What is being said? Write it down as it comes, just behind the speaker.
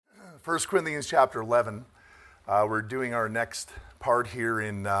1 Corinthians chapter 11. We're doing our next part here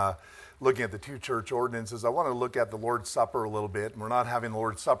in looking at the two church ordinances. I want to look at the Lord's Supper a little bit. We're not having the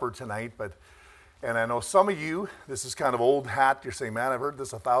Lord's Supper tonight, and I know some of you, this is kind of old hat. You're saying, man, I've heard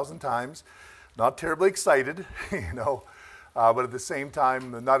this 1,000 times. Not terribly excited, but at the same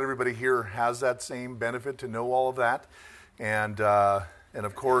time, not everybody here has that same benefit to know all of that. And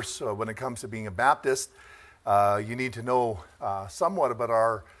of course, when it comes to being a Baptist, you need to know somewhat about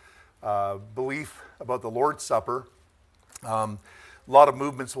our belief about the Lord's Supper. A lot of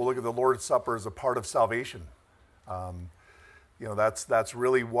movements will look at the Lord's Supper as a part of salvation. That's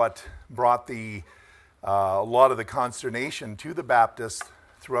really what brought a lot of the consternation to the Baptists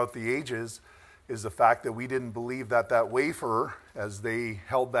throughout the ages, is the fact that we didn't believe that wafer, as they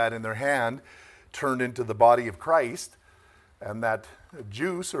held that in their hand, turned into the body of Christ, and that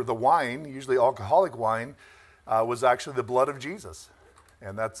juice or the wine, usually alcoholic wine, was actually the blood of Jesus.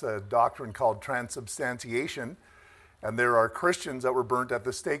 And that's a doctrine called transubstantiation. And there are Christians that were burnt at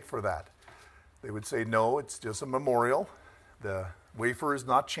the stake for that. They would say, no, it's just a memorial. The wafer is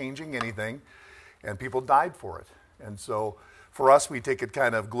not changing anything. And people died for it. And so for us, we take it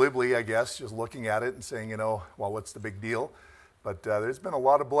kind of glibly, I guess, just looking at it and saying, well, what's the big deal? But there's been a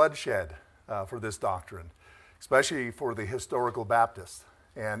lot of bloodshed for this doctrine, especially for the historical Baptists.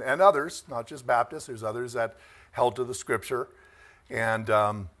 And others, not just Baptists, there's others that held to the Scripture. And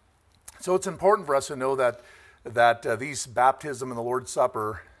so it's important for us to know that these baptism and the Lord's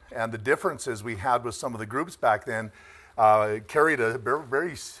Supper and the differences we had with some of the groups back then carried a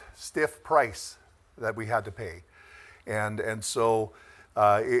very stiff price that we had to pay. And so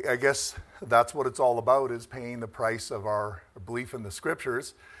I guess that's what it's all about, is paying the price of our belief in the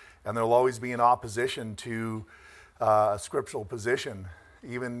Scriptures. And there'll always be an opposition to a scriptural position,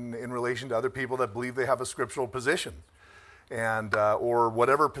 even in relation to other people that believe they have a scriptural position, and or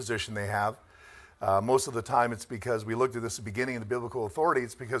whatever position they have. Most of the time it's because, we looked at this at the beginning of the biblical authority,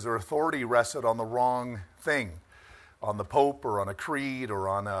 it's because their authority rested on the wrong thing, on the Pope or on a creed or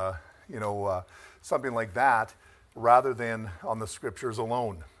on something like that, rather than on the Scriptures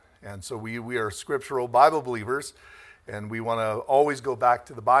alone. And so we are scriptural Bible believers, and we want to always go back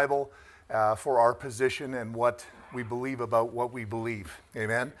to the Bible for our position and what we believe about what we believe.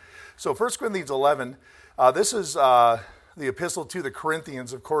 Amen? So 1 Corinthians 11, this is the epistle to the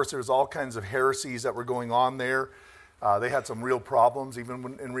Corinthians. Of course, there's all kinds of heresies that were going on there. They had some real problems,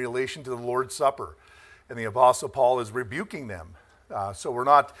 even in relation to the Lord's Supper. And the Apostle Paul is rebuking them. So we're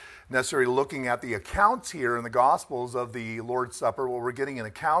not necessarily looking at the accounts here in the Gospels of the Lord's Supper. What we're getting an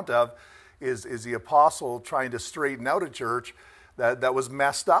account of is the Apostle trying to straighten out a church that was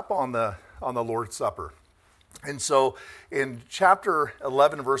messed up on the Lord's Supper. And so in chapter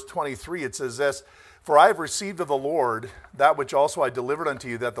 11, verse 23, it says this: "For I have received of the Lord that which also I delivered unto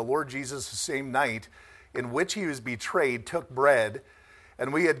you, that the Lord Jesus, the same night in which he was betrayed, took bread,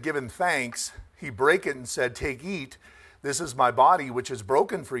 and we had given thanks. He brake it and said, Take, eat. This is my body, which is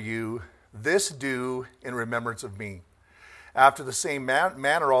broken for you. This do in remembrance of me. After the same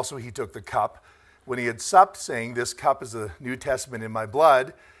manner also he took the cup, when he had supped, saying, This cup is the New Testament in my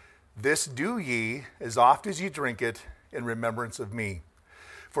blood. This do ye, as oft as ye drink it, in remembrance of me.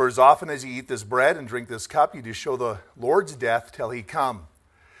 For as often as ye eat this bread and drink this cup, ye do show the Lord's death till he come.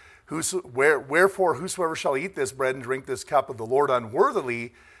 Wherefore whosoever shall eat this bread and drink this cup of the Lord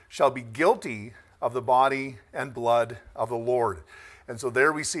unworthily shall be guilty of the body and blood of the Lord." And so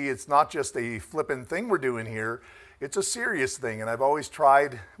there we see it's not just a flippant thing we're doing here. It's a serious thing. And I've always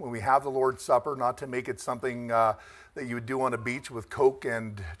tried, when we have the Lord's Supper, not to make it something that you would do on a beach with Coke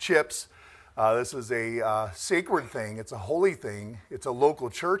and chips. This is a sacred thing. It's a holy thing. It's a local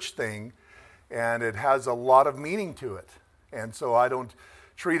church thing. And it has a lot of meaning to it. And so I don't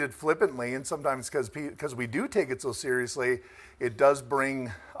treat it flippantly. And sometimes because we do take it so seriously, it does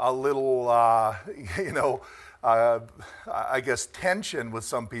bring a little, I guess, tension with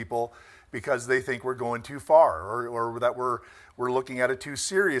some people, because they think we're going too far, or that we're looking at it too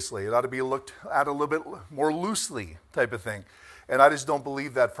seriously. It ought to be looked at a little bit more loosely, type of thing. And I just don't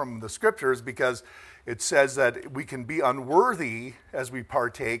believe that from the Scriptures, because it says that we can be unworthy as we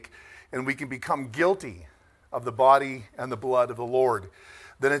partake, and we can become guilty of the body and the blood of the Lord.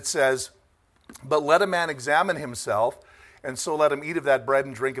 Then it says, "But let a man examine himself, and so let him eat of that bread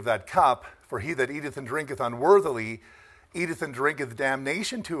and drink of that cup. For he that eateth and drinketh unworthily eateth and drinketh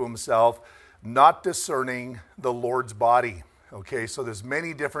damnation to himself, not discerning the Lord's body." Okay, so there's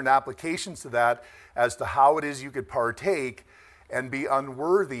many different applications to that as to how it is you could partake and be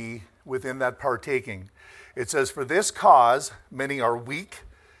unworthy within that partaking. It says, "For this cause many are weak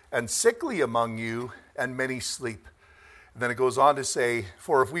and sickly among you, and many sleep." And then it goes on to say,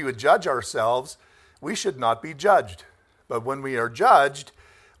 for if we would judge ourselves, we should not be judged. But when we are judged,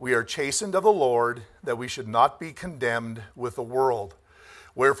 we are chastened of the Lord, that we should not be condemned with the world.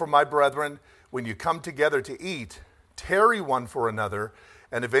 Wherefore, my brethren, when you come together to eat, tarry one for another,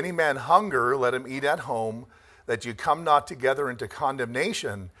 and if any man hunger, let him eat at home, that you come not together into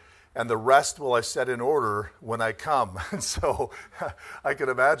condemnation, and the rest will I set in order when I come. And so I can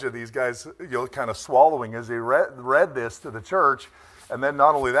imagine these guys, kind of swallowing as they read this to the church. And then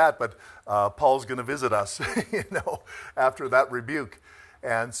not only that, but Paul's going to visit us, after that rebuke.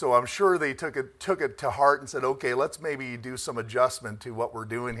 And so I'm sure they took it to heart and said, okay, let's maybe do some adjustment to what we're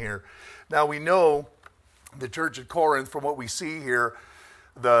doing here. Now we know the church at Corinth, from what we see here,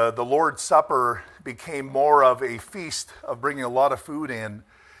 the Lord's Supper became more of a feast of bringing a lot of food in.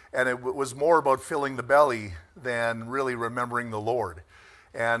 And it was more about filling the belly than really remembering the Lord.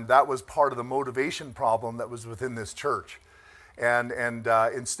 And that was part of the motivation problem that was within this church. And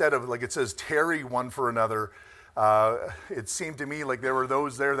instead of, like it says, tarry one for another, it seemed to me like there were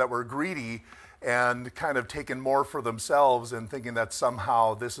those there that were greedy and kind of taking more for themselves and thinking that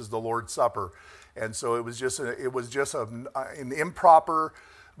somehow this is the Lord's Supper. And so it was just an improper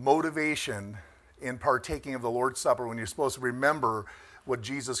motivation in partaking of the Lord's Supper when you're supposed to remember what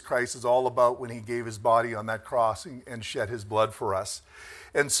Jesus Christ is all about when he gave his body on that cross and shed his blood for us.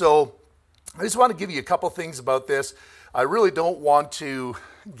 And so I just want to give you a couple things about this. I really don't want to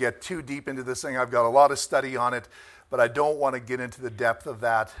get too deep into this thing. I've got a lot of study on it, but I don't want to get into the depth of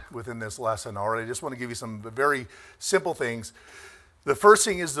that within this lesson. All right, I just want to give you some very simple things. The first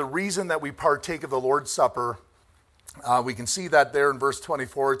thing is the reason that we partake of the Lord's Supper. We can see that there in verse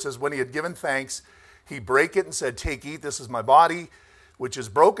 24. It says, when he had given thanks, he brake it and said, take, eat, this is my body, which is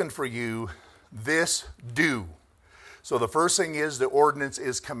broken for you, this do. So the first thing is the ordinance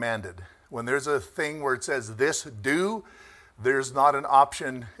is commanded. When there's a thing where it says this do, there's not an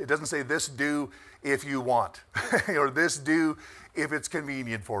option. It doesn't say this do if you want, or this do if it's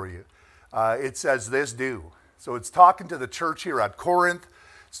convenient for you. It says this do. So it's talking to the church here at Corinth,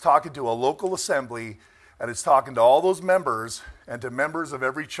 it's talking to a local assembly, and it's talking to all those members and to members of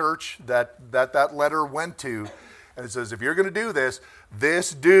every church that letter went to. And it says, if you're going to do this,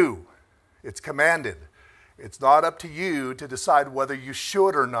 this do. It's commanded. It's not up to you to decide whether you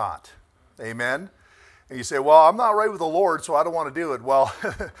should or not. Amen? And you say, well, I'm not right with the Lord, so I don't want to do it. Well,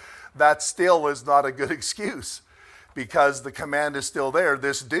 that still is not a good excuse because the command is still there,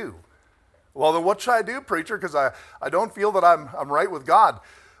 this do. Well, then what should I do, preacher? Because I don't feel that I'm right with God.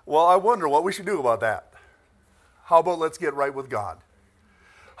 Well, I wonder what we should do about that. How about let's get right with God?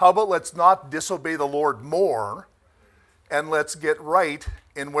 How about let's not disobey the Lord more, and let's get right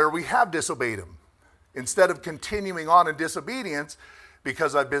in where we have disobeyed him, instead of continuing on in disobedience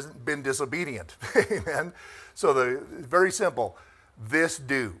because I've been disobedient. Amen? So very simple, this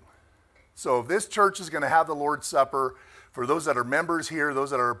do. So if this church is going to have the Lord's Supper, for those that are members here,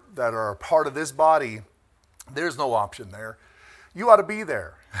 those that are a part of this body, there's no option there. You ought to be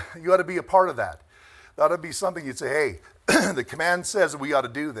there. You ought to be a part of that. That ought to be something you'd say, hey, the command says we ought to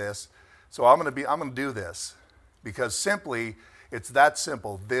do this, so I'm going to do this. Because simply, it's that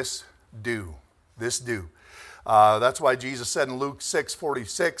simple. This do. This do. That's why Jesus said in Luke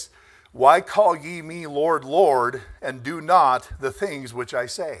 6:46, why call ye me Lord, Lord, and do not the things which I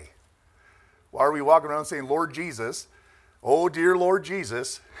say? Why are we walking around saying, Lord Jesus? Oh, dear Lord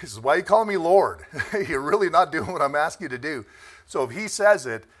Jesus. He says, why are you calling me Lord? You're really not doing what I'm asking you to do. So if he says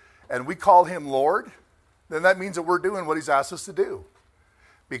it, and we call him Lord, then that means that we're doing what he's asked us to do.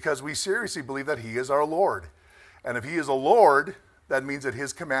 Because we seriously believe that he is our Lord. And if he is a Lord, that means that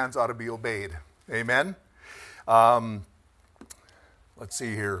his commands ought to be obeyed. Amen? Let's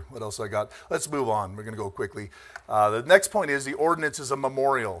see here. What else I got? Let's move on. We're going to go quickly. The next point is the ordinance is a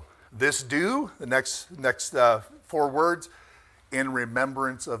memorial. This do, the next four words, in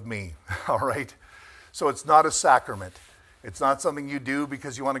remembrance of me. All right? So it's not a sacrament. It's not something you do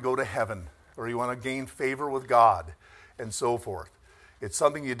because you want to go to heaven or you want to gain favor with God and so forth. It's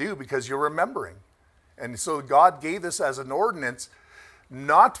something you do because you're remembering. And so God gave this as an ordinance,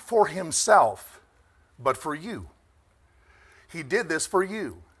 not for himself, but for you. He did this for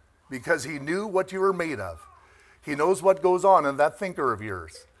you because he knew what you were made of. He knows what goes on in that thinker of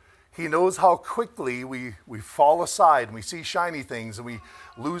yours. He knows how quickly we fall aside and we see shiny things and we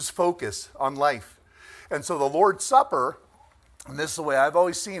lose focus on life. And so the Lord's Supper, and this is the way I've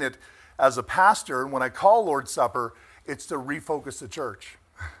always seen it as a pastor, and when I call Lord's Supper, it's to refocus the church.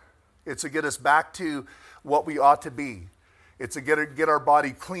 It's to get us back to what we ought to be. It's to get our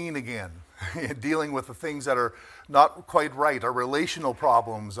body clean again, dealing with the things that are not quite right, our relational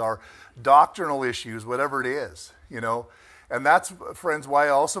problems, our doctrinal issues, whatever it is, And that's, friends, why I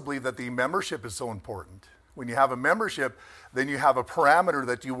also believe that the membership is so important. When you have a membership, then you have a parameter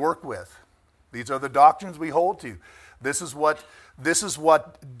that you work with. These are the doctrines we hold to. This is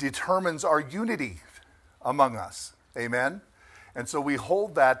what determines our unity among us. Amen? And so we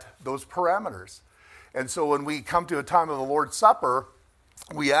hold those parameters. And so when we come to a time of the Lord's Supper,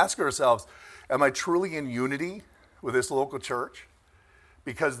 we ask ourselves, am I truly in unity with this local church?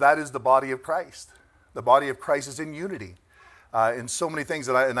 Because that is the body of Christ. The body of Christ is in unity. In so many things,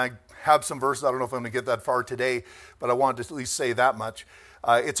 and I have some verses, I don't know if I'm going to get that far today, but I wanted to at least say that much.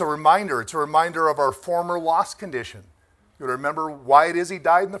 It's a reminder of our former lost condition. You remember why it is he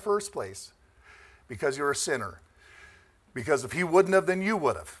died in the first place. Because you're a sinner. Because if he wouldn't have, then you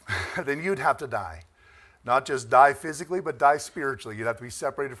would have. Then you'd have to die. Not just die physically, but die spiritually. You'd have to be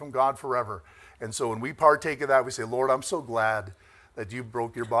separated from God forever. And so when we partake of that, we say, Lord, I'm so glad that you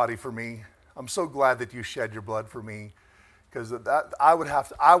broke your body for me. I'm so glad that you shed your blood for me. Because I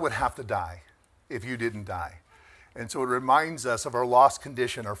would have to die if you didn't die. And so it reminds us of our lost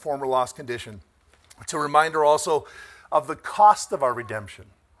condition, our former lost condition. It's a reminder also of the cost of our redemption.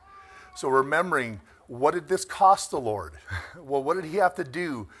 So remembering, what did this cost the Lord? Well, what did he have to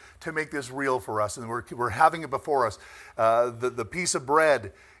do to make this real for us? And we're having it before us. The piece of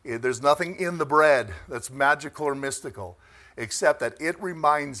bread, there's nothing in the bread that's magical or mystical, except that it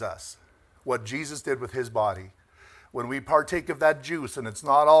reminds us what Jesus did with his body. When we partake of that juice, and it's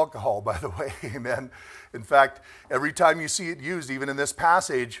not alcohol, by the way, amen. In fact, every time you see it used, even in this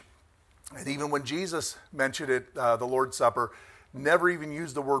passage, and even when Jesus mentioned it, the Lord's Supper, never even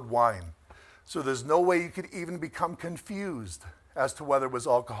used the word wine. So there's no way you could even become confused as to whether it was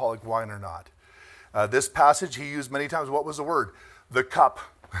alcoholic wine or not. This passage he used many times. What was the word? The cup.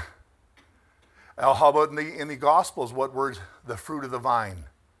 Now, how about in the Gospels, what word? The fruit of the vine.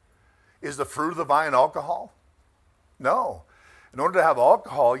 Is the fruit of the vine alcohol? No. In order to have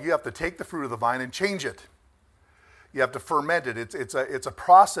alcohol, you have to take the fruit of the vine and change it. You have to ferment it. It's a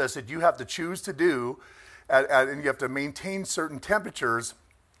process that you have to choose to do, and you have to maintain certain temperatures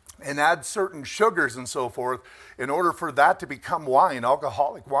and add certain sugars and so forth in order for that to become wine,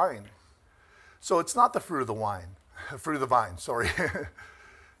 alcoholic wine. So it's not the fruit of the vine, sorry.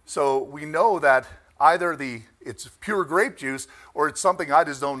 So we know that either it's pure grape juice or it's something I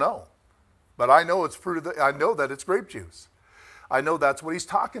just don't know. But I know I know that it's grape juice. I know that's what he's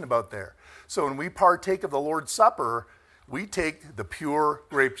talking about there. So when we partake of the Lord's Supper, we take the pure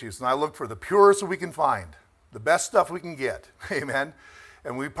grape juice. And I look for the purest we can find, the best stuff we can get. Amen.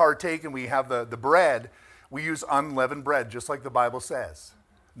 And we partake and we have the bread. We use unleavened bread, just like the Bible says.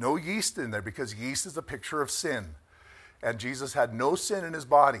 No yeast in there, because yeast is a picture of sin. And Jesus had no sin in his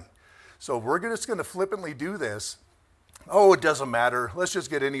body. So we're just going to flippantly do this. Oh, it doesn't matter. Let's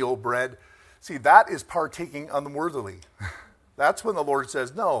just get any old bread. See, that is partaking unworthily. That's when the Lord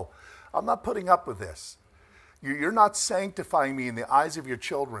says, no, I'm not putting up with this. You're not sanctifying me in the eyes of your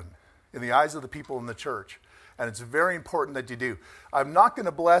children, in the eyes of the people in the church. And it's very important that you do. I'm not going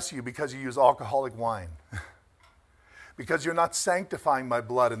to bless you because you use alcoholic wine. Because you're not sanctifying my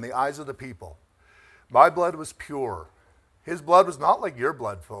blood in the eyes of the people. My blood was pure. His blood was not like your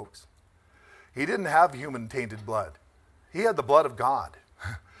blood, folks. He didn't have human tainted blood. He had the blood of God.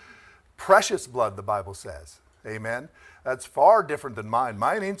 Precious blood, the Bible says. Amen. That's far different than mine.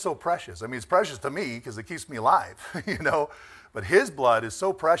 Mine ain't so precious. I mean, it's precious to me because it keeps me alive, But his blood is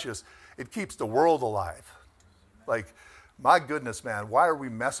so precious, it keeps the world alive. Like, my goodness, man, why are we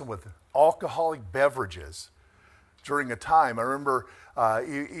messing with alcoholic beverages during a time? I remember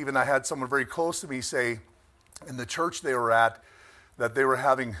even I had someone very close to me say in the church they were at that they were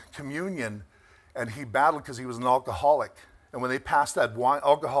having communion, and he battled because he was an alcoholic. And when they passed that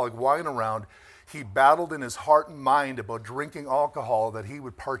alcoholic wine around, he battled in his heart and mind about drinking alcohol, that he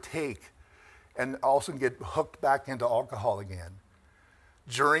would partake and also get hooked back into alcohol again.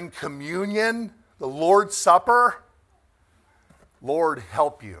 During communion, the Lord's Supper, Lord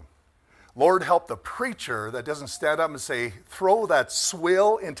help you. Lord help the preacher that doesn't stand up and say, throw that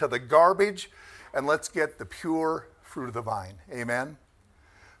swill into the garbage and let's get the pure fruit of the vine. Amen?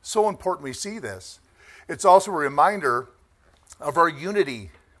 So important we see this. It's also a reminder of our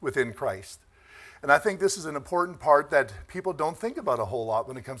unity within Christ. And I think this is an important part that people don't think about a whole lot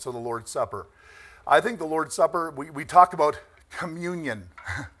when it comes to the Lord's Supper. I think the Lord's Supper, we talk about communion.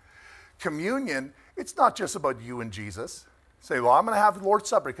 Communion, it's not just about you and Jesus. Say, well, I'm going to have the Lord's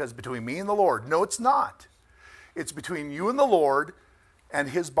Supper because between me and the Lord. No, it's not. It's between you and the Lord and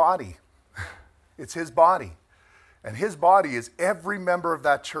his body. It's his body. And his body is every member of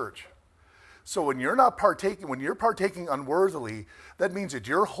that church. So when you're partaking unworthily, that means that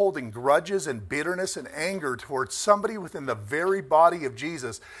you're holding grudges and bitterness and anger towards somebody within the very body of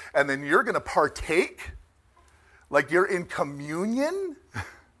Jesus, and then you're going to partake like you're in communion.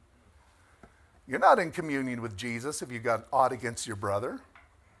 You're not in communion with Jesus if you got aught against your brother.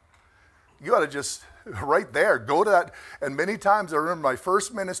 You ought to just, right there, go to that. And many times, I remember my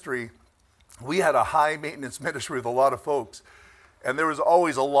first ministry, we had a high maintenance ministry with a lot of folks. And there was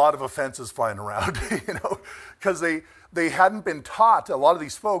always a lot of offenses flying around, because they hadn't been taught, a lot of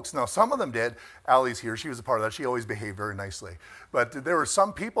these folks. Now, some of them did. Allie's here. She was a part of that. She always behaved very nicely. But there were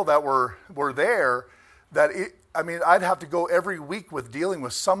some people that were there that, I'd have to go every week with dealing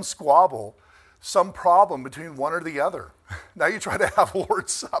with some squabble, some problem between one or the other. Now you try to have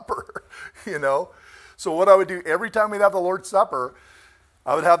Lord's Supper, So what I would do every time we'd have the Lord's Supper,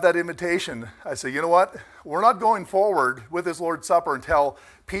 I would have that invitation. I say, you know what? We're not going forward with this Lord's Supper until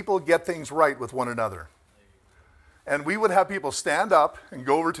people get things right with one another. And we would have people stand up and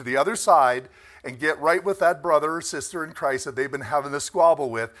go over to the other side and get right with that brother or sister in Christ that they've been having the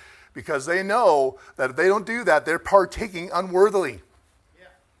squabble with, because they know that if they don't do that, they're partaking unworthily.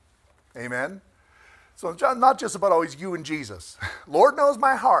 Yeah. Amen? So it's not just about always you and Jesus. Lord knows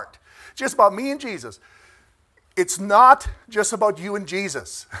my heart. It's just about me and Jesus. It's not just about you and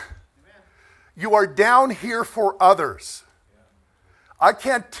Jesus. Amen. You are down here for others. Yeah. I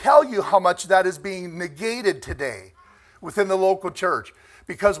can't tell you how much that is being negated today within the local church,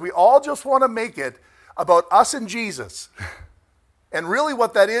 because we all just want to make it about us and Jesus. And really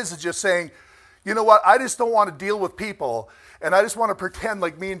what that is just saying, you know what, I just don't want to deal with people, and I just want to pretend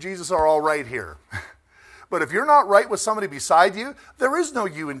like me and Jesus are all right here. But if you're not right with somebody beside you, there is no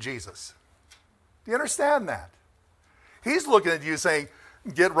you and Jesus. Do you understand that? He's looking at you saying,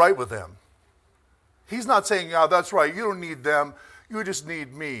 get right with them. He's not saying, oh, that's right, you don't need them, you just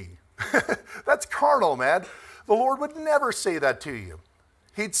need me. That's carnal, man. The Lord would never say that to you.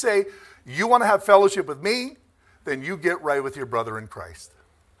 He'd say, you want to have fellowship with me? Then you get right with your brother in Christ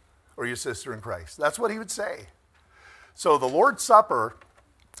or your sister in Christ. That's what he would say. So the Lord's Supper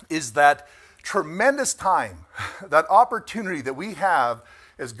is that tremendous time, that opportunity that we have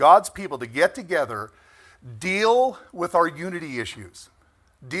as God's people to get together, deal with our unity issues,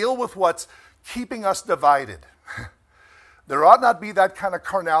 deal with what's keeping us divided. There ought not be that kind of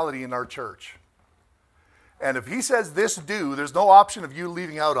carnality in our church. And if he says this do, there's no option of you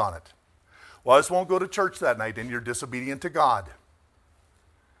leaving out on it. Well, I just won't go to church that night, and you're disobedient to God.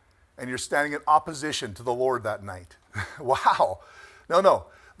 And you're standing in opposition to the Lord that night. Wow. No.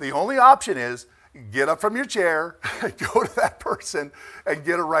 The only option is get up from your chair, go to that person, and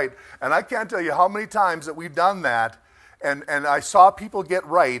get it right. And I can't tell you how many times that we've done that, and I saw people get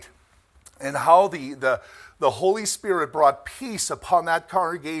right, and how the Holy Spirit brought peace upon that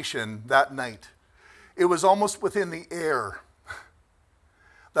congregation that night. It was almost within the air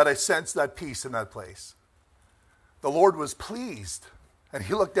that I sensed that peace in that place. The Lord was pleased, and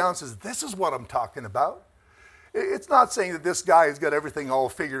he looked down and says, this is what I'm talking about. It's not saying that this guy has got everything all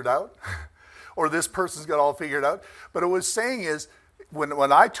figured out or this person's got all figured out, but it was saying is,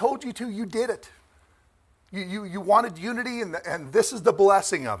 when I told you to, you did it. You wanted unity, and this is the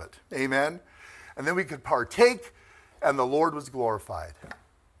blessing of it. Amen? And then we could partake, and the Lord was glorified.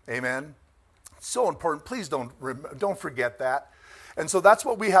 Amen? It's so important. Please don't forget that. And so that's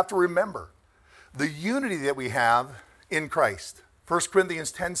what we have to remember. The unity that we have in Christ. 1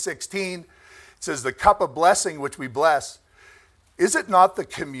 Corinthians 10:16 says, the cup of blessing which we bless, is it not the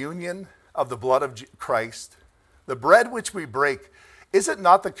communion of the blood of Christ? The bread which we break, is it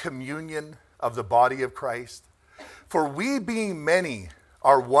not the communion of the body of Christ? For we being many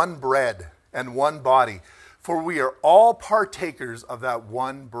are one bread and one body, for we are all partakers of that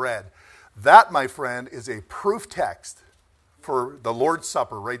one bread. That, my friend, is a proof text for the Lord's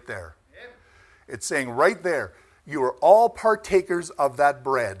Supper right there. It's saying right there, you are all partakers of that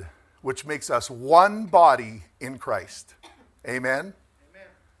bread, which makes us one body in Christ. Amen? Amen.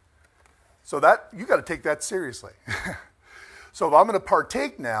 So that, you got to take that seriously. So if I'm going to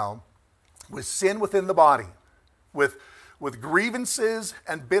partake now with sin within the body, with grievances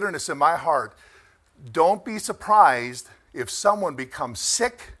and bitterness in my heart, don't be surprised if someone becomes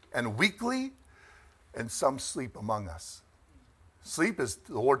sick and weakly and some sleep among us. Sleep is,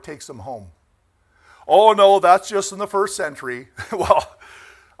 the Lord takes them home. Oh no, that's just in the first century. Well,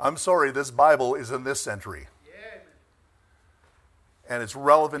 I'm sorry, this Bible is in this century. Yeah. And it's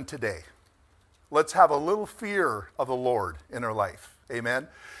relevant today. Let's have a little fear of the Lord in our life. Amen?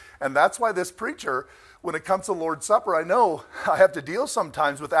 And that's why this preacher, when it comes to Lord's Supper, I know I have to deal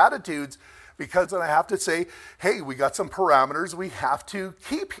sometimes with attitudes because then I have to say, hey, we got some parameters we have to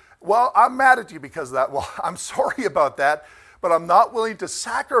keep. Well, I'm mad at you because of that. Well, I'm sorry about that, but I'm not willing to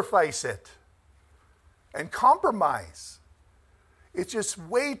sacrifice it and compromise. It's just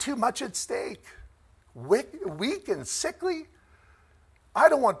way too much at stake. Weak and sickly. I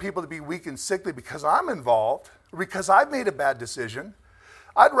don't want people to be weak and sickly because I'm involved, or because I've made a bad decision.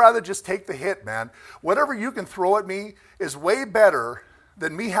 I'd rather just take the hit, man. Whatever you can throw at me is way better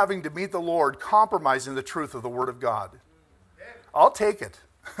than me having to meet the Lord compromising the truth of the Word of God. I'll take it.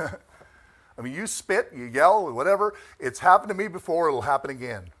 I mean, you spit, you yell, whatever. It's happened to me before, it'll happen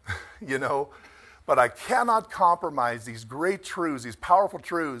again, you know. But I cannot compromise these great truths, these powerful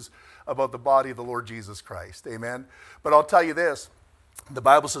truths about the body of the Lord Jesus Christ. Amen. But I'll tell you this. The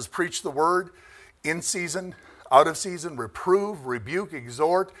Bible says, preach the word in season, out of season, reprove, rebuke,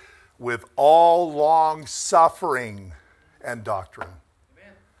 exhort with all long suffering and doctrine.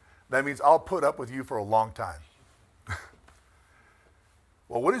 Amen. That means I'll put up with you for a long time.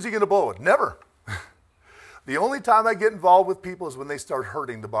 Well, when is he going to blow it? Never. The only time I get involved with people is when they start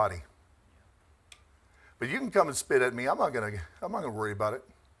hurting the body. But you can come and spit at me. I'm not going to worry about it.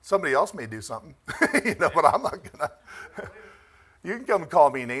 Somebody else may do something, but I'm not going to. You can come and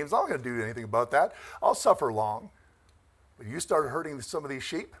call me names. I'm not going to do anything about that. I'll suffer long. But you start hurting some of these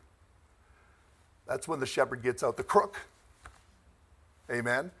sheep, that's when the shepherd gets out the crook.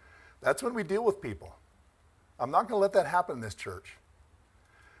 Amen. That's when we deal with people. I'm not going to let that happen in this church.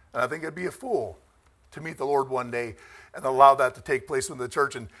 And I think I'd be a fool to meet the Lord one day and allow that to take place in the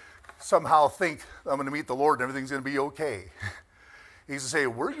church and somehow think I'm going to meet the Lord and everything's going to be okay. He's to say,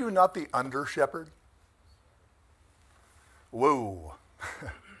 were you not the under shepherd? Whoa.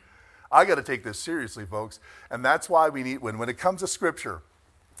 I got to take this seriously, folks. And that's why we need, when it comes to Scripture,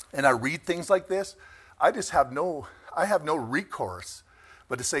 and I read things like this, I have no recourse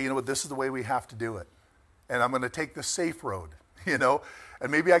but to say, you know what, this is the way we have to do it. And I'm going to take the safe road, you know, and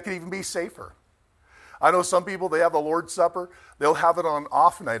maybe I could even be safer. I know some people, they have the Lord's Supper, they'll have it on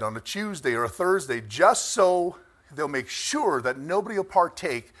off night, on a Tuesday or a Thursday, just so they'll make sure that nobody will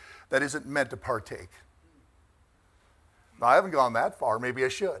partake that isn't meant to partake. Now, I haven't gone that far. Maybe I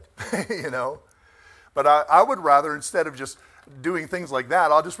should, you know. But I would rather, instead of just doing things like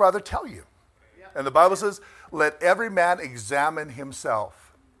that, I'll just rather tell you. Yeah. And the Bible says, let every man examine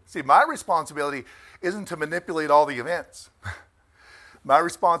himself. See, my responsibility isn't to manipulate all the events. My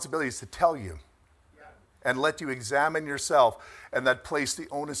responsibility is to tell you and let you examine yourself, and that place the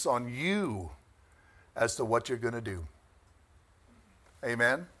onus on you as to what you're going to do.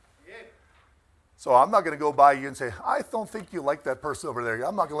 Amen? Yeah. So I'm not going to go by you and say, I don't think you like that person over there.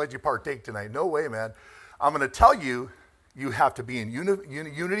 I'm not going to let you partake tonight. No way, man. I'm going to tell you, you have to be in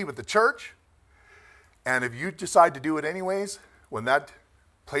unity with the church. And if you decide to do it anyways, when that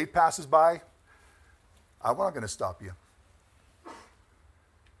plate passes by, I'm not going to stop you.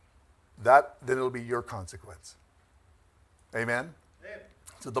 Then it'll be your consequence. Amen? Amen?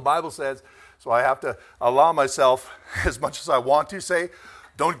 So the Bible says, so I have to allow myself, as much as I want to say,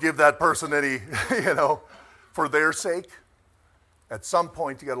 don't give that person any, you know, for their sake. At some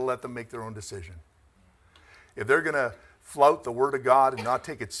point, you got to let them make their own decision. If they're going to flout the Word of God and not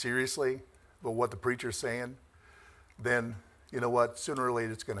take it seriously, but what the preacher's saying, then, you know what, sooner or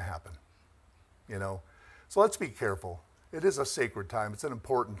later it's going to happen. You know? So let's be careful. It is a sacred time. It's an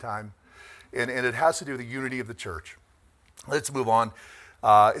important time. And it has to do with the unity of the church. Let's move on.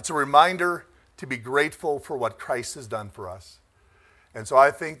 It's a reminder to be grateful for what Christ has done for us. And so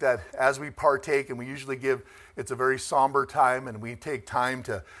I think that as we partake, and we usually it's a very somber time, and we take time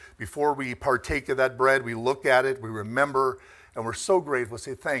to, before we partake of that bread, we look at it, we remember, and we're so grateful.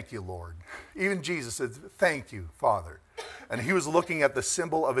 Say, thank you, Lord. Even Jesus said, thank you, Father. And he was looking at the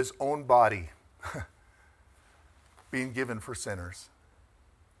symbol of his own body being given for sinners.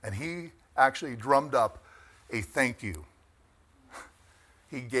 And he actually drummed up a thank you.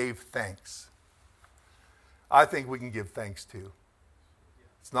 He gave thanks. I think we can give thanks too.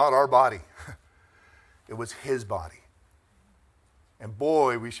 It's not our body. It was his body. And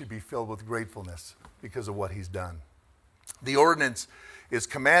boy, we should be filled with gratefulness because of what he's done. The ordinance is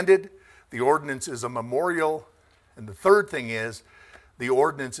commanded. The ordinance is a memorial. And the third thing is, the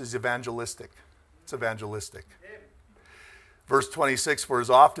ordinance is evangelistic. It's evangelistic. Verse 26, for as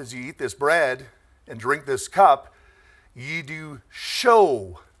oft as ye eat this bread and drink this cup, ye do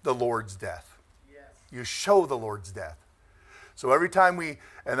show the Lord's death. Yes. You show the Lord's death. So every time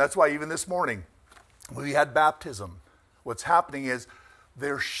and that's why even this morning, we had baptism. What's happening is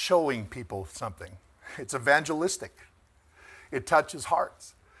they're showing people something. It's evangelistic. It touches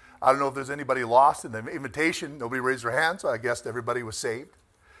hearts. I don't know if there's anybody lost in the invitation. Nobody raised their hand, so I guessed everybody was saved.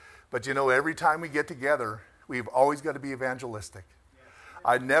 But every time we get together, we've always got to be evangelistic.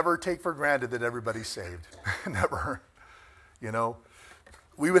 I never take for granted that everybody's saved. Never.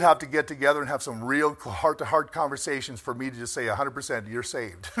 We would have to get together and have some real heart-to-heart conversations for me to just say 100% you're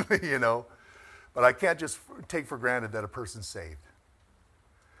saved, But I can't just take for granted that a person's saved.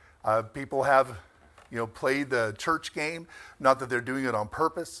 People have, played the church game, not that they're doing it on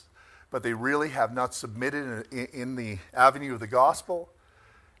purpose, but they really have not submitted in the avenue of the gospel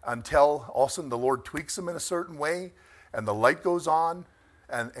until all of a sudden the Lord tweaks them in a certain way and the light goes on.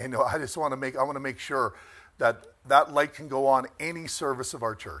 And I want to make sure that light can go on any service of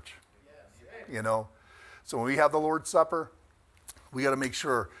our church. So when we have the Lord's Supper, we got to make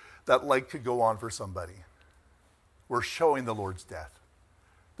sure that light could go on for somebody. We're showing the Lord's death.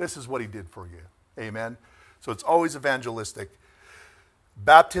 This is what he did for you. Amen. So it's always evangelistic.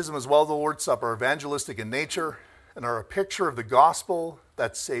 Baptism as well as the Lord's Supper are evangelistic in nature and are a picture of the gospel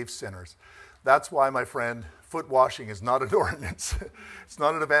that saves sinners. That's why, my friend, foot washing is not an ordinance. It's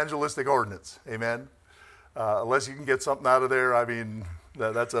not an evangelistic ordinance. Amen. Unless you can get something out of there,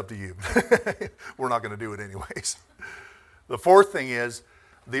 that's up to you. We're not going to do it anyways. The fourth thing is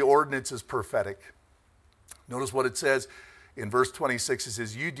the ordinance is prophetic. Notice what it says in verse 26. It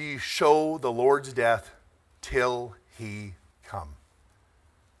says, you do show the Lord's death till he come.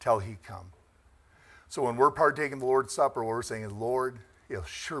 Till he come. So when we're partaking the Lord's Supper, what we're saying is, Lord, it'll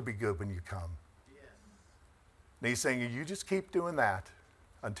sure be good when you come. Yes. And he's saying, you just keep doing that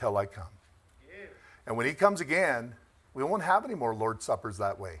until I come. Yeah. And when he comes again, we won't have any more Lord's Suppers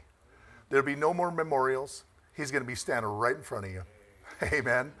that way. There'll be no more memorials. He's going to be standing right in front of you.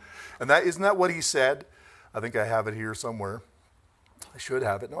 Amen. And isn't that what he said? I think I have it here somewhere. I should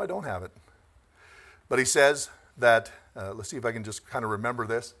have it. No, I don't have it. But he says that, let's see if I can just kind of remember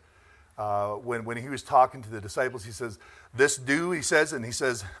this. When he was talking to the disciples, he says, this do, he says,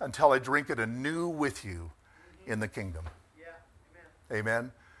 until I drink it anew with you in the kingdom. Yeah.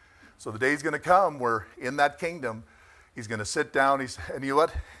 Amen. So the day's going to come where in that kingdom, he's going to sit down, and you know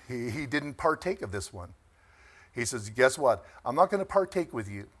what? He didn't partake of this one. He says, guess what? I'm not going to partake with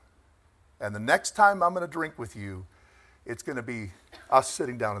you. And the next time I'm going to drink with you, it's going to be us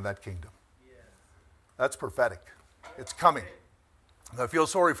sitting down in that kingdom. Yes. That's prophetic. It's coming. I feel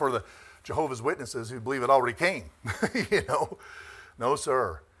sorry for the Jehovah's Witnesses who believe it already came. No,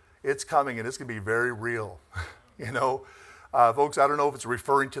 sir. It's coming, and it's going to be very real. Folks, I don't know if it's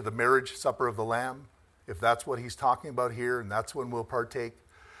referring to the marriage supper of the Lamb, if that's what he's talking about here, and that's when we'll partake.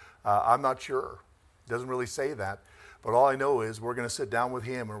 I'm not sure. It doesn't really say that. But all I know is we're going to sit down with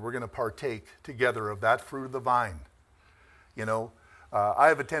him, and we're going to partake together of that fruit of the vine. I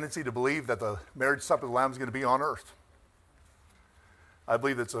have a tendency to believe that the marriage supper of the Lamb is going to be on earth. I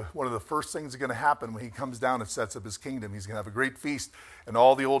believe that's one of the first things that's going to happen when he comes down and sets up his kingdom. He's going to have a great feast, and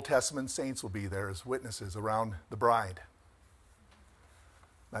all the Old Testament saints will be there as witnesses around the bride.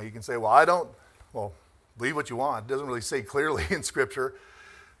 Now you can say, well, believe what you want. It doesn't really say clearly in Scripture,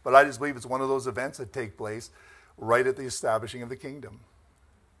 but I just believe it's one of those events that take place right at the establishing of the kingdom.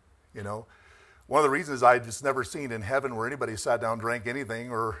 One of the reasons I just never seen in heaven where anybody sat down, drank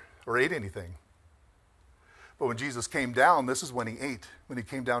anything, or ate anything. But when Jesus came down, this is when he ate, when he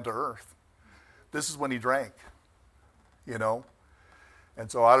came down to earth. This is when he drank, And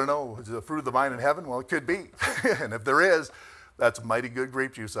so I don't know, is it the fruit of the vine in heaven? Well, it could be. And if there is, that's mighty good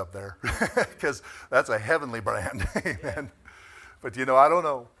grape juice up there because that's a heavenly brand. Amen. But, I don't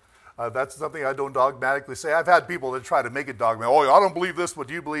know. That's something I don't dogmatically say. I've had people that try to make it dogmatic. Oh, I don't believe this. What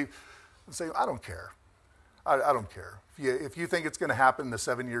do you believe? I say, I don't care. I don't care. If you think it's going to happen in the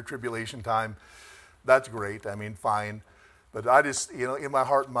 7-year tribulation time, that's great. Fine. But I just, in my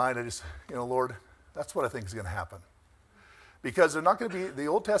heart and mind, I just, Lord, that's what I think is going to happen. Because they're not going to be, the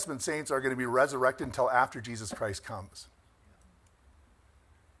Old Testament saints are going to be resurrected until after Jesus Christ comes.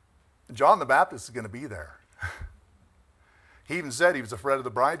 And John the Baptist is going to be there. He even said he was afraid of the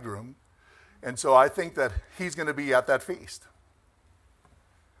bridegroom. And so I think that he's going to be at that feast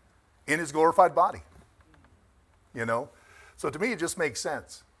in his glorified body. So to me, it just makes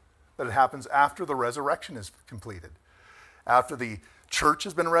sense that it happens after the resurrection is completed. After the church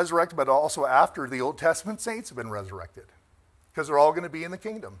has been resurrected, but also after the Old Testament saints have been resurrected. Because they're all going to be in the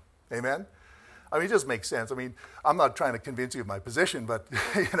kingdom. Amen? It just makes sense. I'm not trying to convince you of my position, but,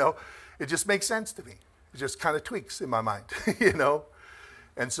 it just makes sense to me. It just kind of tweaks in my mind,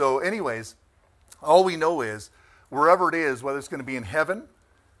 And so anyways, all we know is, wherever it is, whether it's going to be in heaven,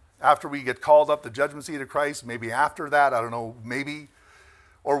 after we get called up the judgment seat of Christ, maybe after that, I don't know, maybe,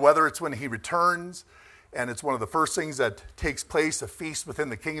 or whether it's when he returns, and it's one of the first things that takes place, a feast within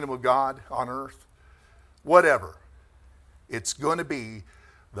the kingdom of God on earth, whatever. It's going to be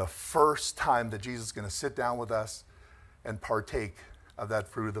the first time that Jesus is going to sit down with us and partake of that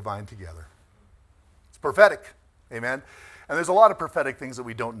fruit of the vine together. It's prophetic. Amen. And there's a lot of prophetic things that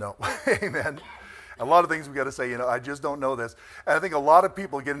we don't know. Amen. A lot of things we got to say, I just don't know this. And I think a lot of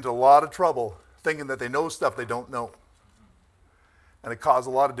people get into a lot of trouble thinking that they know stuff they don't know. And it causes a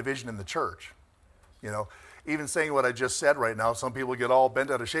lot of division in the church. Even saying what I just said right now, some people get all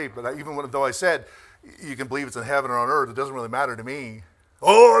bent out of shape. But though I said, you can believe it's in heaven or on earth, it doesn't really matter to me.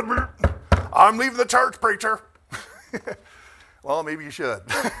 Oh, I'm leaving the church, preacher. Well, maybe you should.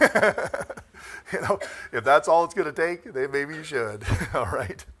 If that's all it's going to take, then maybe you should. All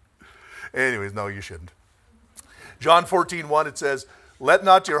right. Anyways, no, you shouldn't. John 14:1, it says, "Let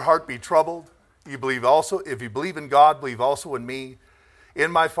not your heart be troubled. If you believe in God, believe also in me. In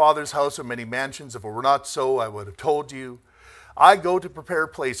my Father's house are many mansions. If it were not so, I would have told you. I go to prepare a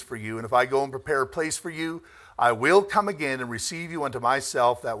place for you. And if I go and prepare a place for you, I will come again and receive you unto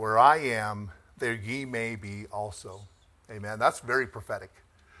myself, that where I am, there ye may be also." Amen. That's very prophetic.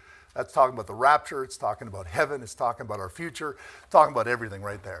 That's talking about the rapture. It's talking about heaven. It's talking about our future. It's talking about everything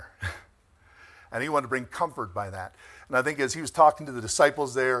right there. And he wanted to bring comfort by that. And I think as he was talking to the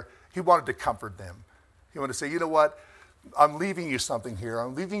disciples there, he wanted to comfort them. He wanted to say, you know what? I'm leaving you something here.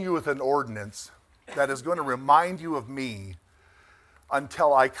 I'm leaving you with an ordinance that is going to remind you of me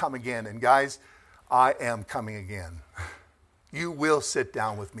until I come again. And guys, I am coming again. You will sit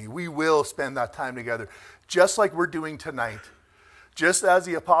down with me. We will spend that time together, just like we're doing tonight. Just as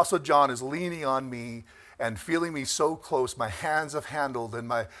the Apostle John is leaning on me and feeling me so close, my hands have handled,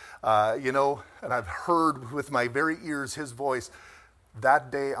 and and I've heard with my very ears his voice.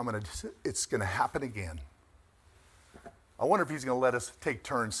 That day, it's going to happen again. I wonder if he's going to let us take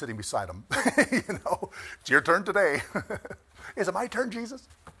turns sitting beside him. It's your turn today. Is it my turn, Jesus?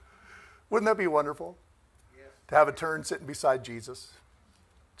 Wouldn't that be wonderful? Yes. To have a turn sitting beside Jesus.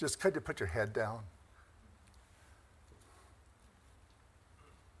 Just could you put your head down?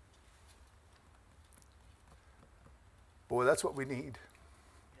 Boy, that's what we need.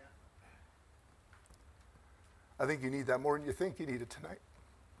 Yeah. I think you need that more than you think you need it tonight.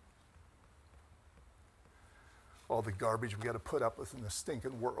 All the garbage we got to put up with in this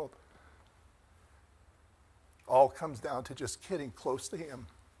stinking world. All comes down to just getting close to him.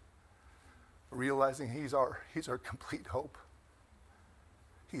 Realizing he's our complete hope.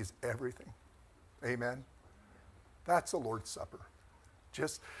 He's everything. Amen. That's the Lord's Supper.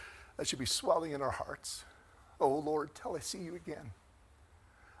 That should be swelling in our hearts. Oh, Lord, till I see you again.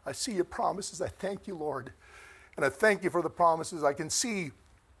 I see your promises. I thank you, Lord. And I thank you for the promises. I can see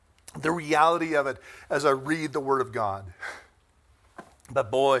the reality of it as I read the Word of God.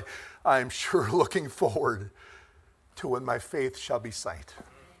 But boy, I'm sure looking forward to when my faith shall be sight.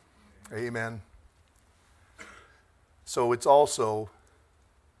 Amen. So it's also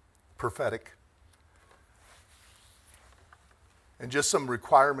prophetic. And just some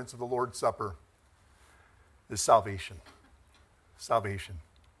requirements of the Lord's Supper is salvation. Salvation.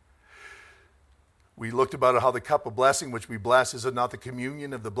 We looked about how the cup of blessing which we bless, is it not the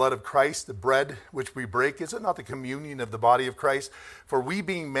communion of the blood of Christ? The bread which we break, is it not the communion of the body of Christ? For we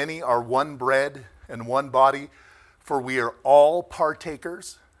being many are one bread and one body, for we are all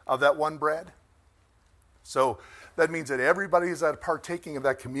partakers of that one bread. So that means that everybody who's partaking of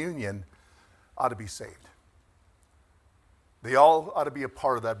that communion ought to be saved. They all ought to be a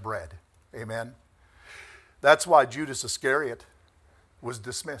part of that bread. Amen. That's why Judas Iscariot was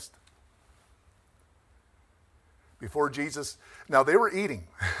dismissed. Before Jesus, now they were eating.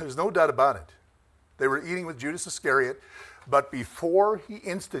 There's no doubt about it. They were eating with Judas Iscariot, but before he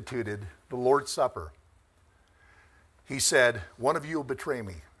instituted the Lord's Supper, he said, one of you will betray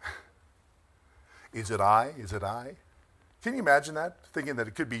me. Is it I? Is it I? Can you imagine that? Thinking that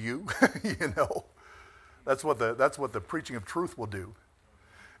it could be you? That's what the preaching of truth will do.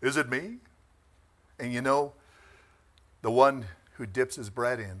 Is it me? And the one who dips his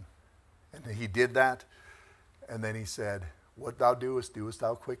bread in, and he did that, and then he said, what thou doest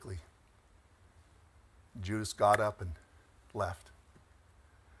thou quickly. Judas got up and left.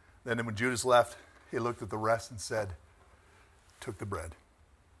 Then when Judas left, he looked at the rest and said, took the bread,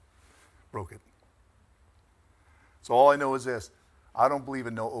 broke it. So all I know is this: I don't believe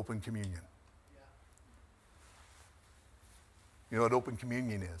in no open communion. Yeah. You know what open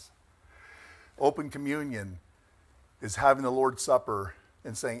communion is? Open communion is having the Lord's Supper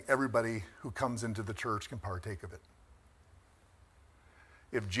and saying everybody who comes into the church can partake of it.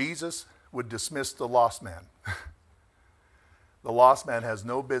 If Jesus would dismiss the lost man, the lost man has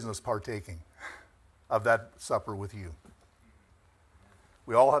no business partaking of that supper with you.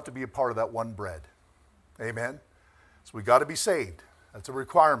 We all have to be a part of that one bread. Amen? So we got to be saved. That's a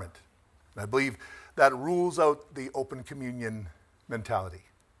requirement. And I believe that rules out the open communion mentality.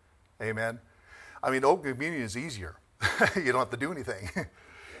 Amen. I mean, open communion is easier. You don't have to do anything.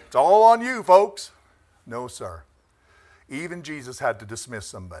 It's all on you, folks. No, sir. Even Jesus had to dismiss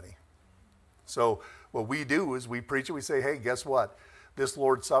somebody. So what we do is we preach it. We say, hey, guess what? This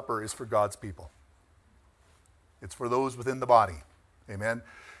Lord's Supper is for God's people. It's for those within the body. Amen.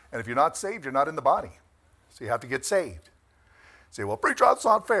 And if you're not saved, you're not in the body. So you have to get saved. Say, well, preacher, that's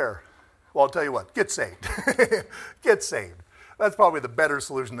not fair. Well, I'll tell you what, get saved. Get saved. That's probably the better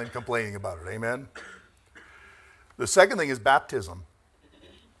solution than complaining about it. Amen. The second thing is baptism.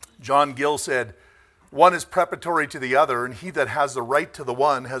 John Gill said, one is preparatory to the other, and he that has the right to the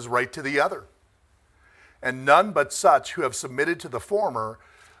one has right to the other. And none but such who have submitted to the former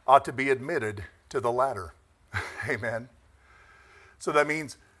ought to be admitted to the latter. Amen. So that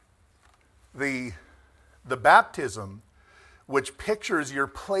means the baptism, which pictures your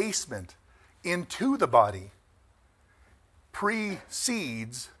placement into the body,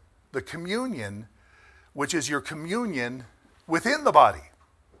 precedes the communion, which is your communion within the body.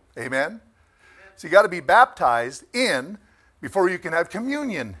 Amen? So you got to be baptized in before you can have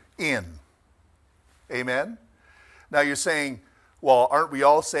communion in. Amen? Now you're saying, well, aren't we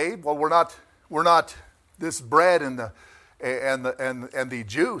all saved? Well, we're not this bread and the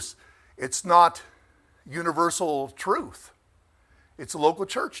juice. It's not universal truth. It's a local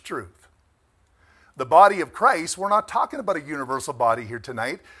church truth. The body of Christ, we're not talking about a universal body here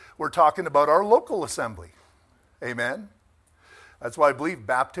tonight. We're talking about our local assembly. Amen? That's why I believe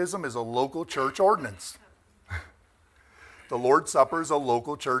baptism is a local church ordinance. The Lord's Supper is a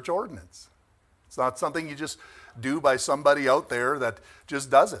local church ordinance. It's not something you just do by somebody out there that just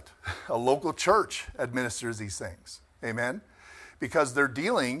does it. A local church administers these things. Amen? Because they're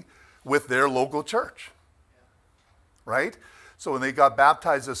dealing with their local church. Right? So when they got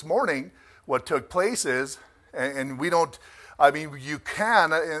baptized this morning, what took place is, and we don't, I mean, you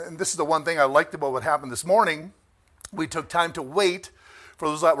can, and this is the one thing I liked about what happened this morning, we took time to wait for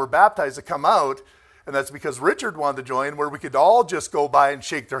those that were baptized to come out, and that's because Richard wanted to join, where we could all just go by and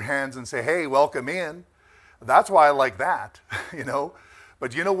shake their hands and say, hey, welcome in. That's why I like that, you know.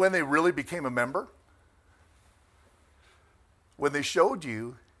 But you know when they really became a member? When they showed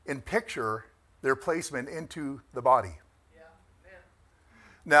you in picture their placement into the body. Yeah.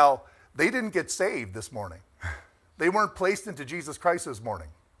 Now, they didn't get saved this morning. They weren't placed into Jesus Christ this morning.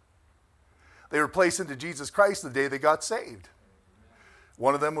 They were placed into Jesus Christ the day they got saved.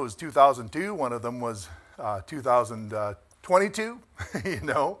 One of them was 2002. One of them was 2022, you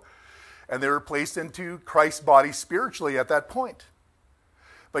know. And they were placed into Christ's body spiritually at that point.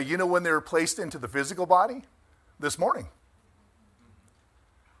 But you know when they were placed into the physical body? This morning.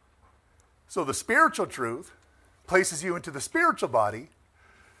 So the spiritual truth places you into the spiritual body.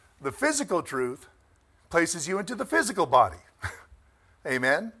 The physical truth places you into the physical body.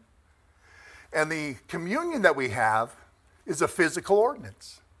 Amen? And the communion that we have is a physical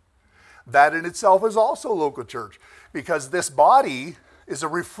ordinance. That in itself is also local church, because this body is a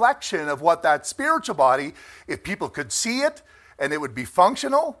reflection of what that spiritual body, if people could see it and it would be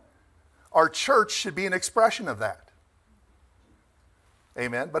functional, our church should be an expression of that.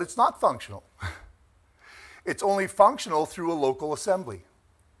 Amen? But it's not functional. It's only functional through a local assembly.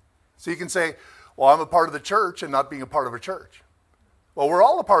 So you can say, well, I'm a part of the church and not being a part of a church. Well, we're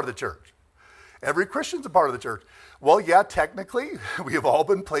all a part of the church. Every Christian's a part of the church. Well, yeah, technically, we have all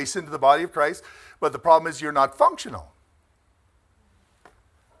been placed into the body of Christ, but the problem is you're not functional.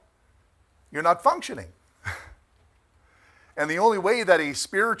 You're not functioning. And the only way that a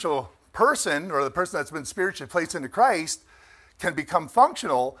spiritual person, or the person that's been spiritually placed into Christ, can become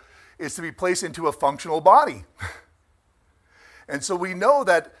functional is to be placed into a functional body. And so we know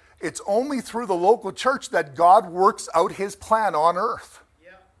that it's only through the local church that God works out his plan on earth.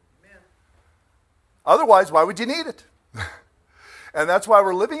 Yeah. Amen. Otherwise, why would you need it? And that's why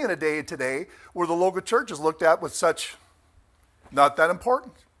we're living in a day today where the local church is looked at with such, not that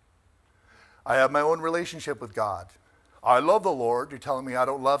important. I have my own relationship with God. I love the Lord. You're telling me I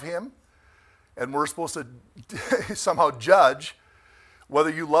don't love him? And we're supposed to somehow judge whether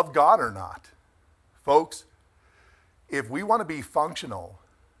you love God or not. Folks, if we want to be functional,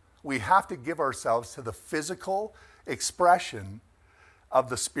 we have to give ourselves to the physical expression of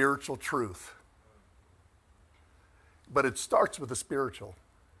the spiritual truth. But it starts with the spiritual.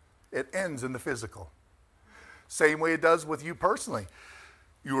 It ends in the physical. Same way it does with you personally.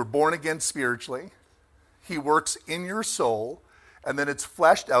 You were born again spiritually. He works in your soul, and then it's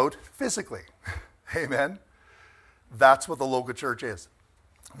fleshed out physically. Amen? That's what the local church is.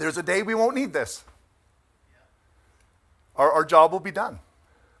 There's a day we won't need this. Our job will be done.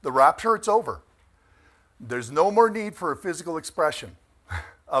 The rapture, it's over. There's no more need for a physical expression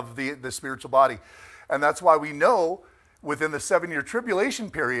of the spiritual body. And that's why we know within the 7-year tribulation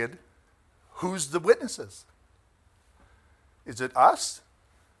period, who's the witnesses? Is it us?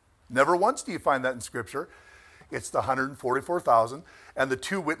 Never once do you find that in Scripture. It's the 144,000 and the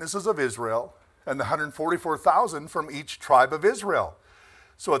 2 witnesses of Israel and the 144,000 from each tribe of Israel.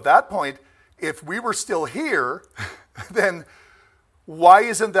 So at that point, if we were still here, then why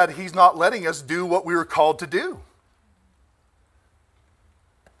isn't that he's not letting us do what we were called to do?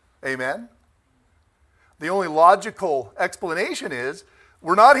 Amen? The only logical explanation is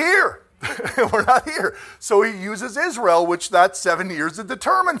we're not here. We're not here. So he uses Israel, which that 7 years is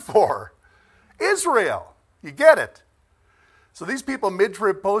determined for. Israel. You get it? So these people,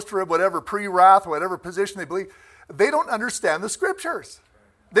 mid-trib, post-trib, whatever, pre-wrath, whatever position they believe, they don't understand the Scriptures.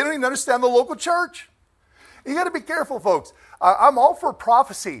 They don't even understand the local church. You got to be careful, folks. I'm all for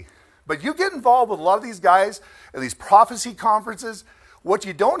prophecy, but you get involved with a lot of these guys at these prophecy conferences, what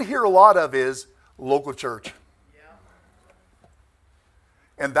you don't hear a lot of is local church.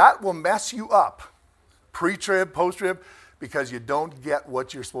 And that will mess you up, pre-trib, post-trib, because you don't get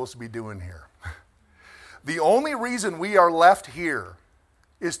what you're supposed to be doing here. The only reason we are left here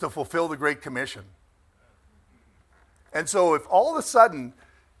is to fulfill the Great Commission. And so if all of a sudden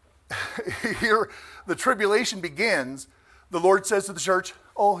here the tribulation begins, the Lord says to the church,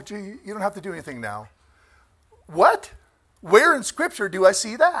 oh, gee, you don't have to do anything now. What? Where in Scripture do I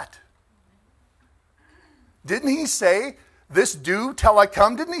see that? Didn't he say, this do till I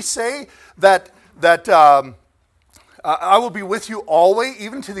come? Didn't he say that I will be with you always,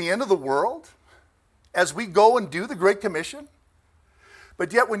 even to the end of the world, as we go and do the Great Commission?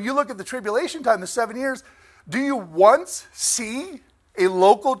 But yet when you look at the tribulation time, the 7 years, do you once see a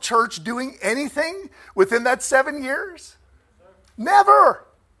local church doing anything within that 7 years? Never.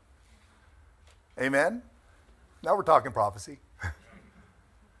 Amen? Now we're talking prophecy.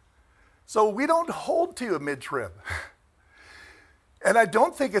 So we don't hold to a mid-trib. And I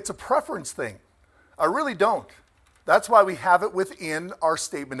don't think it's a preference thing. I really don't. That's why we have it within our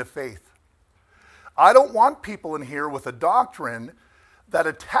statement of faith. I don't want people in here with a doctrine that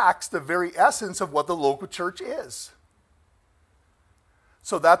attacks the very essence of what the local church is.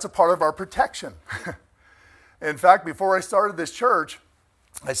 So that's a part of our protection. In fact, before I started this church,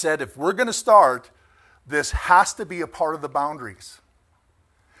 I said, if we're going to start, this has to be a part of the boundaries.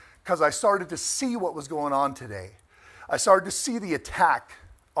 Because I started to see what was going on today. I started to see the attack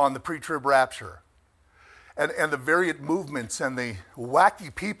on the pre-trib rapture. And the various movements and the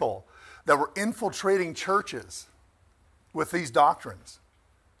wacky people that were infiltrating churches with these doctrines.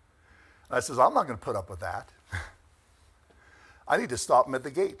 And I says, I'm not going to put up with that. I need to stop them at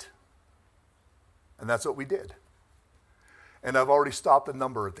the gate. And that's what we did. And I've already stopped a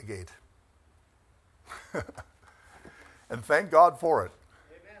number at the gate. And thank God for it.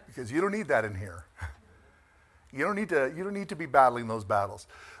 Amen. Because you don't need that in here. You don't need to be battling those battles.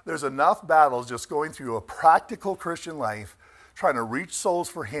 There's enough battles just going through a practical Christian life, trying to reach souls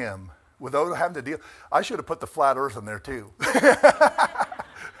for Him without having to deal. I should have put the flat earth in there too.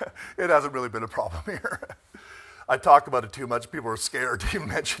 It hasn't really been a problem here. I talk about it too much. People are scared to even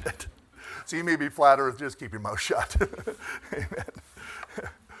mention it. So you may be flat earth, just keep your mouth shut. Amen.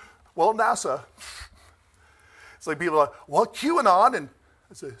 Well, NASA. It's like people are like, well, QAnon, and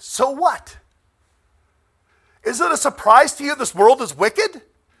I say, so what? Is it a surprise to you this world is wicked?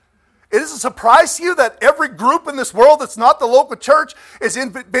 Is it a surprise to you that every group in this world that's not the local church has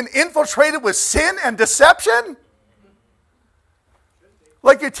been infiltrated with sin and deception?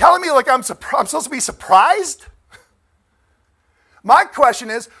 Like you're telling me like I'm supposed to be surprised? My question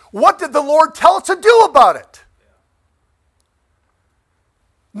is, what did the Lord tell us to do about it?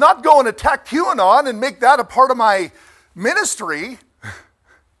 Not go and attack QAnon and make that a part of my ministry.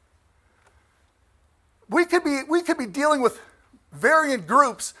 We could be dealing with variant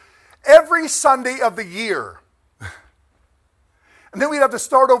groups every Sunday of the year. And then we'd have to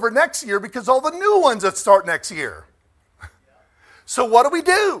start over next year because all the new ones that start next year. So what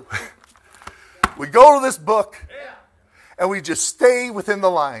do? We go to this book and we just stay within the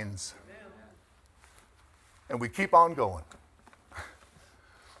lines. And we keep on going.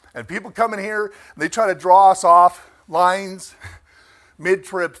 And people come in here and they try to draw us off lines,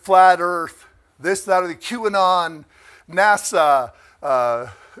 mid-trib, flat earth, this, that, or the QAnon, NASA,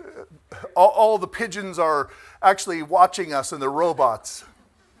 all the pigeons are actually watching us and they're robots.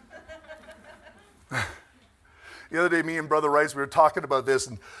 The other day, me and Brother Rice, we were talking about this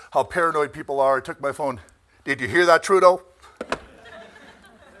and how paranoid people are. I took my phone. Did you hear that, Trudeau?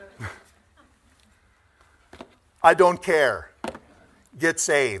 I don't care. Get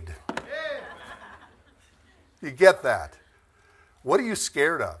saved. You get that? What are you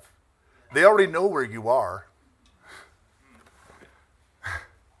scared of? They already know where you are.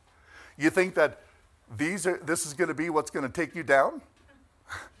 You think that this is going to be what's going to take you down?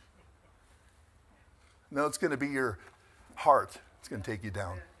 No, it's going to be your heart. It's going to take you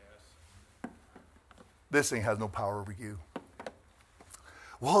down. This thing has no power over you.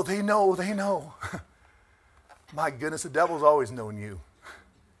 Well, they know. My goodness, the devil's always known you.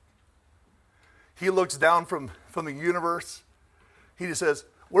 He looks down from the universe. He just says,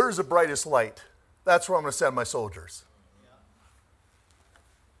 where's the brightest light? That's where I'm going to send my soldiers.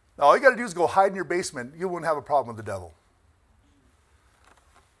 Now, all you got to do is go hide in your basement. You won't have a problem with the devil.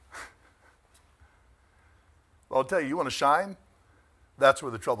 Well, I'll tell you, you want to shine? That's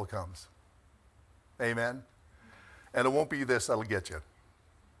where the trouble comes. Amen? And it won't be this that'll get you.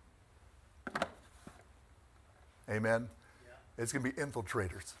 Amen? Yeah. It's going to be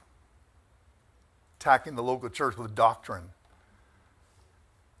infiltrators. Attacking the local church with doctrine.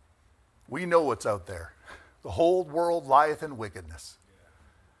 We know what's out there. The whole world lieth in wickedness.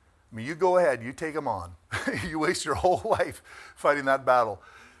 I mean, you go ahead, you take them on. You waste your whole life fighting that battle.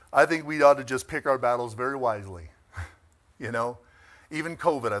 I think we ought to just pick our battles very wisely. You know, even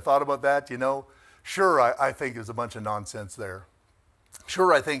COVID, I thought about that, you know. Sure, I think there's a bunch of nonsense there.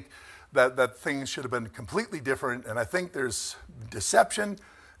 Sure, I think that things should have been completely different, and I think there's deception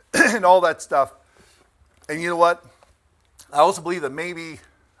and all that stuff. And you know what? I also believe that maybe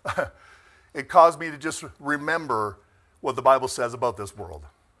it caused me to just remember what the Bible says about this world.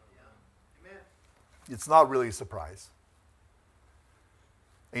 Yeah. Amen. It's not really a surprise.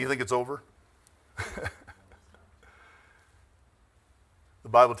 And you think it's over? The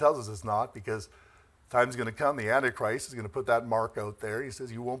Bible tells us it's not, because time's going to come. The Antichrist is going to put that mark out there. He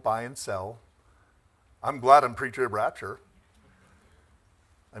says, you won't buy and sell. I'm glad I'm pre-trib rapture.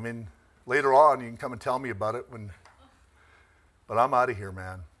 I mean, later on, you can come and tell me about it, but I'm out of here,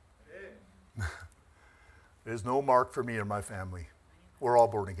 man. There's no mark for me or my family. We're all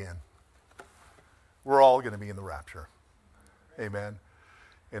born again. We're all going to be in the rapture. Amen.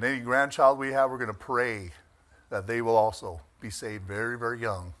 And any grandchild we have, we're going to pray that they will also be saved very, very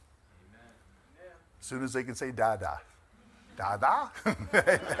young. Amen. As soon as they can say Dada. Dada?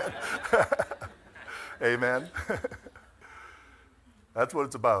 Amen. Amen. That's what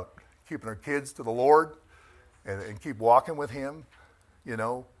it's about. Keeping our kids to the Lord and keep walking with Him. You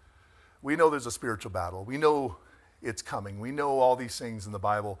know, we know there's a spiritual battle. We know it's coming. We know all these things in the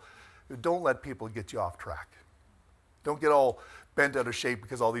Bible. Don't let people get you off track. Don't get all bent out of shape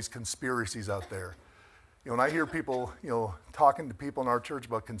because all these conspiracies out there. You know, when I hear people, you know, talking to people in our church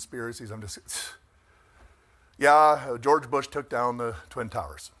about conspiracies, I'm just, yeah, George Bush took down the Twin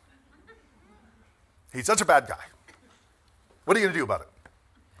Towers. He's such a bad guy. What are you going to do about it?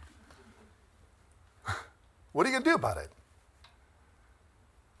 What are you going to do about it?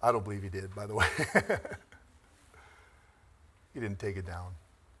 I don't believe he did, by the way. He didn't take it down.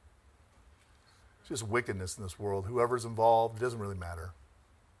 It's just wickedness in this world. Whoever's involved, it doesn't really matter.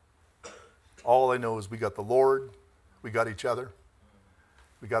 All I know is we got the Lord, we got each other,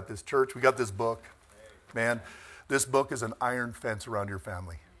 we got this church, we got this book. Man, this book is an iron fence around your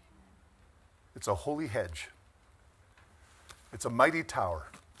family. It's a holy hedge. It's a mighty tower.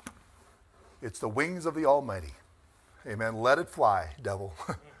 It's the wings of the Almighty. Amen. Let it fly, devil.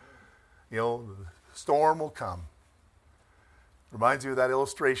 You know, the storm will come. Reminds me of that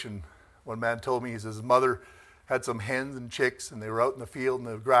illustration. One man told me, he says his mother had some hens and chicks, and they were out in the field, and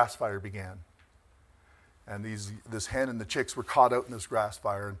the grass fire began. And this hen and the chicks were caught out in this grass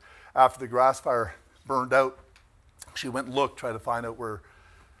fire. And after the grass fire burned out, she went and looked, tried to find out where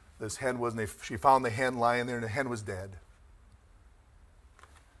this hen was, and she found the hen lying there, and the hen was dead.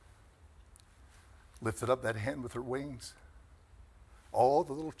 Lifted up that hen with her wings. All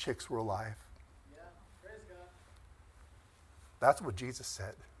the little chicks were alive. Yeah, praise God. That's what Jesus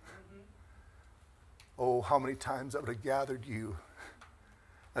said. Mm-hmm. Oh, how many times I would have gathered you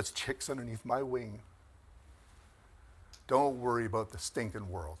as chicks underneath my wing. Don't worry about the stinking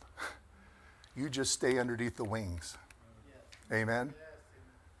world. You just stay underneath the wings. Yes. Amen? Yes.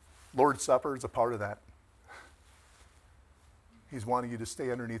 Lord's Supper is a part of that. He's wanting you to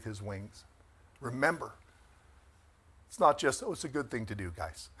stay underneath His wings. Remember, it's not just, oh, it's a good thing to do,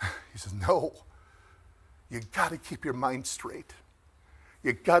 guys. He says, no. You got to keep your mind straight.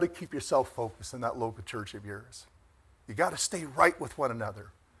 You got to keep yourself focused in that local church of yours. You got to stay right with one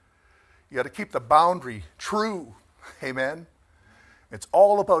another. You got to keep the boundary true. Amen? It's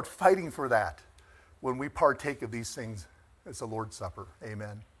all about fighting for that when we partake of these things as the Lord's Supper.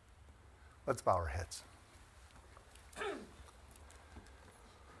 Amen? Let's bow our heads.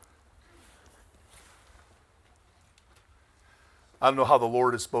 I don't know how the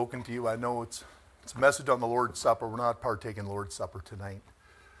Lord has spoken to you. I know it's a message on the Lord's Supper. We're not partaking Lord's Supper tonight.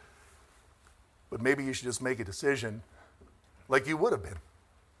 But maybe you should just make a decision like you would have been.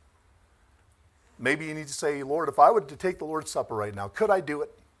 Maybe you need to say, Lord, if I were to take the Lord's Supper right now, could I do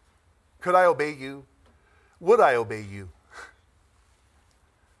it? Could I obey you? Would I obey you?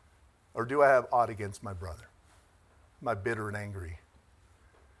 Or do I have aught against my brother? Am I bitter and angry?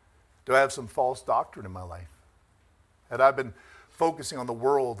 Do I have some false doctrine in my life? Had I been focusing on the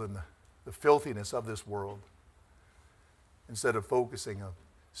world and the filthiness of this world instead of focusing on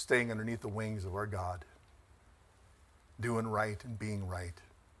staying underneath the wings of our God, doing right and being right?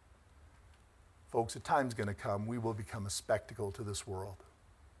 Folks, a time's going to come, we will become a spectacle to this world.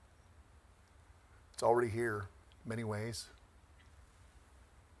 It's already here in many ways.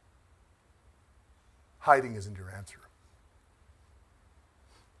 Hiding isn't your answer.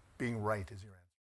 Being right is your answer.